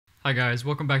Hi guys,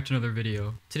 welcome back to another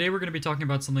video. Today we're going to be talking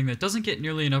about something that doesn't get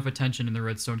nearly enough attention in the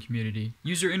Redstone community.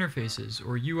 User interfaces,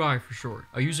 or UI for short.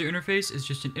 A user interface is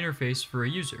just an interface for a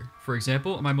user. For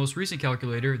example, on my most recent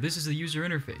calculator, this is the user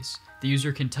interface. The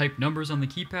user can type numbers on the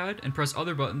keypad and press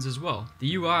other buttons as well.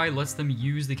 The UI lets them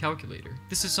use the calculator.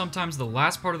 This is sometimes the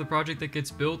last part of the project that gets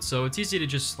built, so it's easy to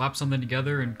just slap something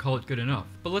together and call it good enough.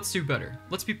 But let's do better.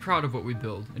 Let's be proud of what we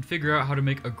build and figure out how to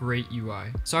make a great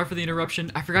UI. Sorry for the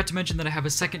interruption, I forgot to mention that I have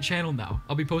a second channel now.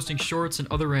 I'll be posting shorts and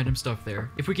other random stuff there.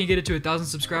 If we can get it to 1,000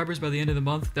 subscribers by the end of the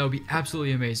month, that would be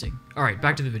absolutely amazing. Alright,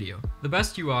 back to the video. The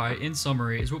best UI, in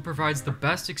summary, is what provides the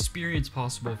best experience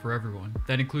possible for everyone.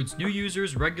 That includes new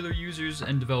users, regular users,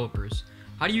 and developers.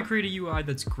 How do you create a UI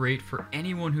that's great for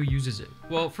anyone who uses it?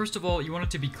 Well, first of all, you want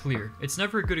it to be clear. It's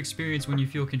never a good experience when you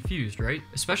feel confused, right?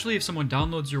 Especially if someone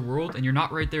downloads your world and you're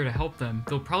not right there to help them,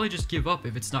 they'll probably just give up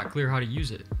if it's not clear how to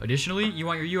use it. Additionally, you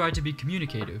want your UI to be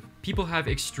communicative. People have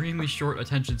extremely short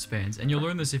attention spans, and you'll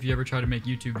learn this if you ever try to make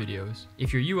YouTube videos.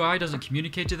 If your UI doesn't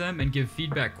communicate to them and give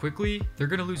feedback quickly, they're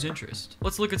gonna lose interest.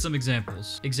 Let's look at some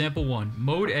examples. Example 1,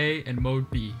 Mode A and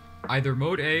Mode B. Either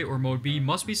Mode A or Mode B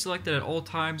must be selected at all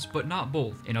times, but not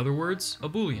both. In other words, a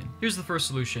boolean. Here's the first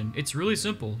solution. It's really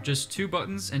simple, just 2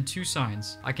 buttons and 2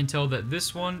 signs. I can tell that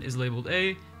this one is labeled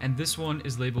A, and this one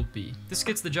is labeled B. This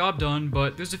gets the job done,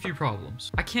 but there's a few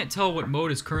problems. I can't tell what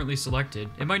mode is currently selected.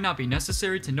 It might not be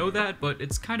necessary to know that, but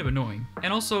it's kind of annoying.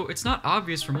 And also, it's not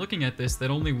obvious from looking at this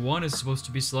that only one is supposed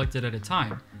to be selected at a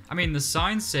time. I mean, the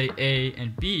signs say A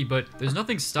and B, but there's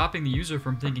nothing stopping the user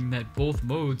from thinking that both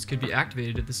modes could be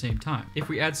activated at the same time. If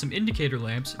we add some indicator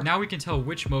lamps, now we can tell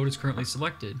which mode is currently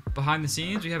selected. Behind the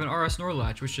scenes, we have an RS NOR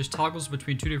latch, which just toggles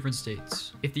between 2 different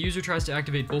states. If the user tries to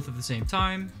activate both at the same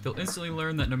time, they'll instantly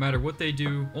learn that no matter what they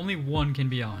do, only one can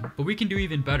be on. But we can do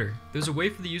even better. There's a way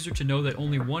for the user to know that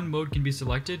only one mode can be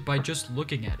selected by just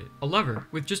looking at it. A lever.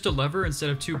 With just a lever instead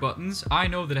of 2 buttons, I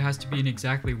know that it has to be in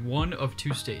exactly one of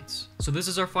 2 states. So this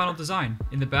is our final design.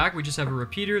 In the back, we just have a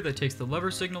repeater that takes the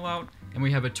lever signal out, and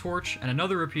we have a torch and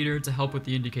another repeater to help with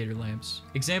the indicator lamps.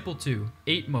 Example 2,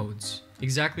 8 modes.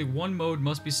 Exactly one mode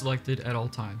must be selected at all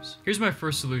times. Here's my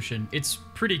first solution. It's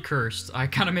pretty cursed. I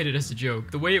kind of made it as a joke.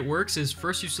 The way it works is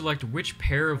first you select which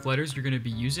pair of letters you're going to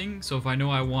be using. So if I know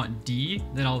I want D,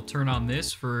 then I'll turn on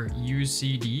this for use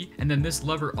CD, and then this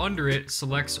lever under it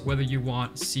selects whether you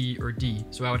want C or D.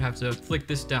 So I would have to flick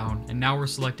this down, and now we're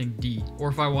selecting D. Or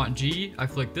if I want G, I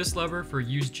flick this lever for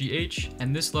use GH,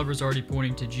 and this lever is already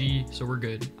pointing to G, so we're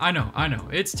good. I know,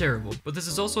 it's terrible, but this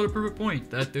is also to prove a point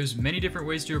that there's many different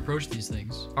ways to approach these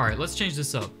things. Alright, let's change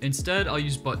this up. Instead, I'll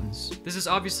use buttons. This is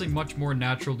obviously much more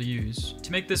natural to use.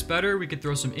 To make this better, we could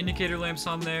throw some indicator lamps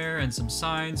on there and some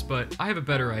signs, but I have a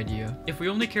better idea. If we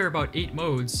only care about 8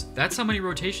 modes, that's how many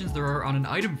rotations there are on an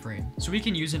item frame. So we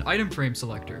can use an item frame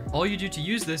selector. All you do to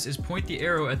use this is point the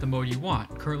arrow at the mode you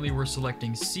want. Currently, we're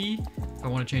selecting C. If I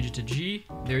want to change it to G,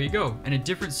 there you go. And a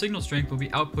different signal strength will be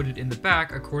outputted in the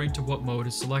back according to what mode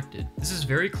is selected. This is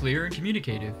very clear and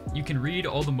communicative. You can read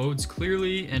all the modes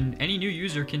clearly, and any new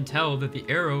user can tell that the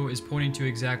arrow is pointing to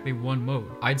exactly one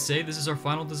mode. I'd say this is our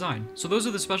final design. So those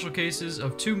are the special cases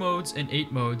of 2 modes and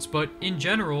 8 modes, but in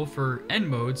general, for N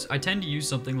modes, I tend to use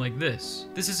something like this.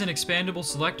 This is an expandable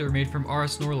selector made from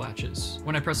RS NOR latches.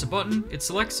 When I press a button, it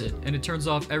selects it, and it turns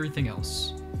off everything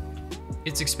else.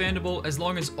 It's expandable as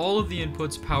long as all of the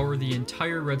inputs power the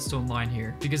entire redstone line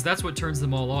here, because that's what turns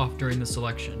them all off during the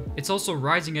selection. It's also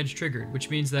rising edge triggered, which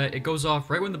means that it goes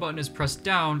off right when the button is pressed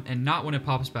down and not when it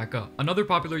pops back up. Another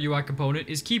popular UI component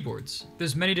is keyboards.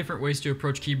 There's many different ways to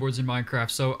approach keyboards in Minecraft,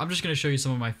 so I'm just going to show you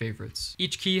some of my favorites.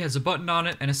 Each key has a button on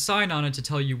it and a sign on it to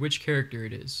tell you which character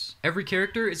it is. Every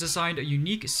character is assigned a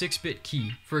unique 6-bit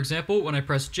key. For example, when I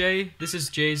press J, this is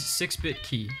J's 6-bit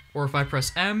key. Or if I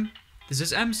press M, this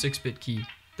is M's 6-bit key.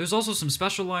 There's also some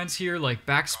special lines here like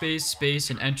backspace, space,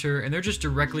 and enter, and they're just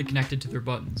directly connected to their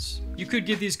buttons. You could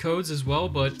give these codes as well,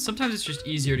 but sometimes it's just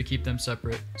easier to keep them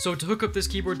separate. So to hook up this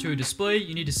keyboard to a display,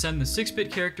 you need to send the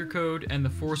 6-bit character code and the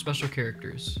 4 special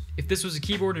characters. If this was a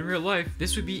keyboard in real life,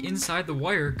 this would be inside the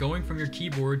wire going from your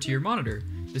keyboard to your monitor.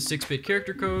 The 6-bit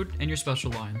character code, and your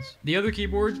special lines. The other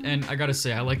keyboard, and I gotta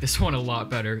say I like this one a lot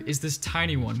better, is this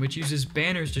tiny one which uses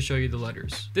banners to show you the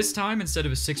letters. This time, instead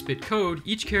of a 6-bit code,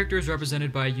 each character is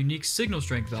represented by a unique signal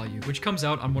strength value, which comes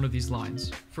out on one of these lines.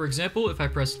 For example, if I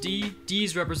press D, D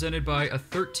is represented by a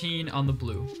 13 on the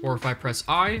blue. Or if I press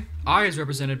I is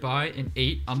represented by an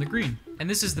 8 on the green. And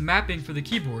this is the mapping for the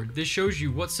keyboard. This shows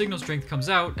you what signal strength comes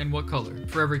out and what color.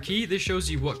 For every key, this shows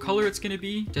you what color it's going to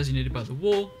be, designated by the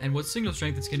wool, and what signal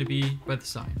strength it's going to be by the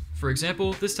sign. For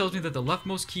example, this tells me that the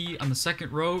leftmost key on the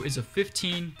second row is a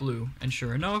 15 blue, and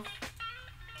sure enough,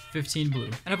 15 blue.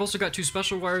 And I've also got 2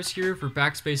 special wires here for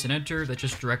backspace and enter that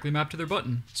just directly map to their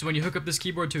button. So when you hook up this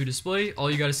keyboard to a display, all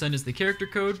you gotta send is the character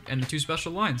code and the 2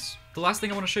 special lines. The last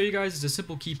thing I want to show you guys is a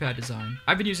simple keypad design.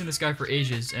 I've been using this guy for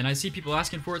ages, and I see people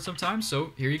asking for it sometimes,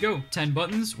 so here you go. 10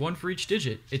 buttons, 1 for each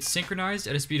digit. It's synchronized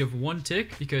at a speed of 1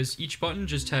 tick because each button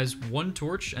just has 1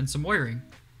 torch and some wiring.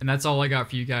 And that's all I got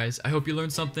for you guys. I hope you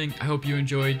learned something. I hope you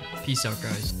enjoyed. Peace out,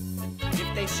 guys.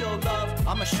 If they show love,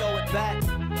 I'ma show it back.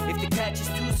 If the catch is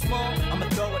too small, I'ma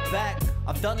throw it back.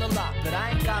 I've done a lot, but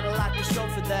I ain't got a lot to show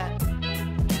for that.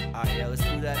 Alright, yeah, let's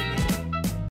do that again.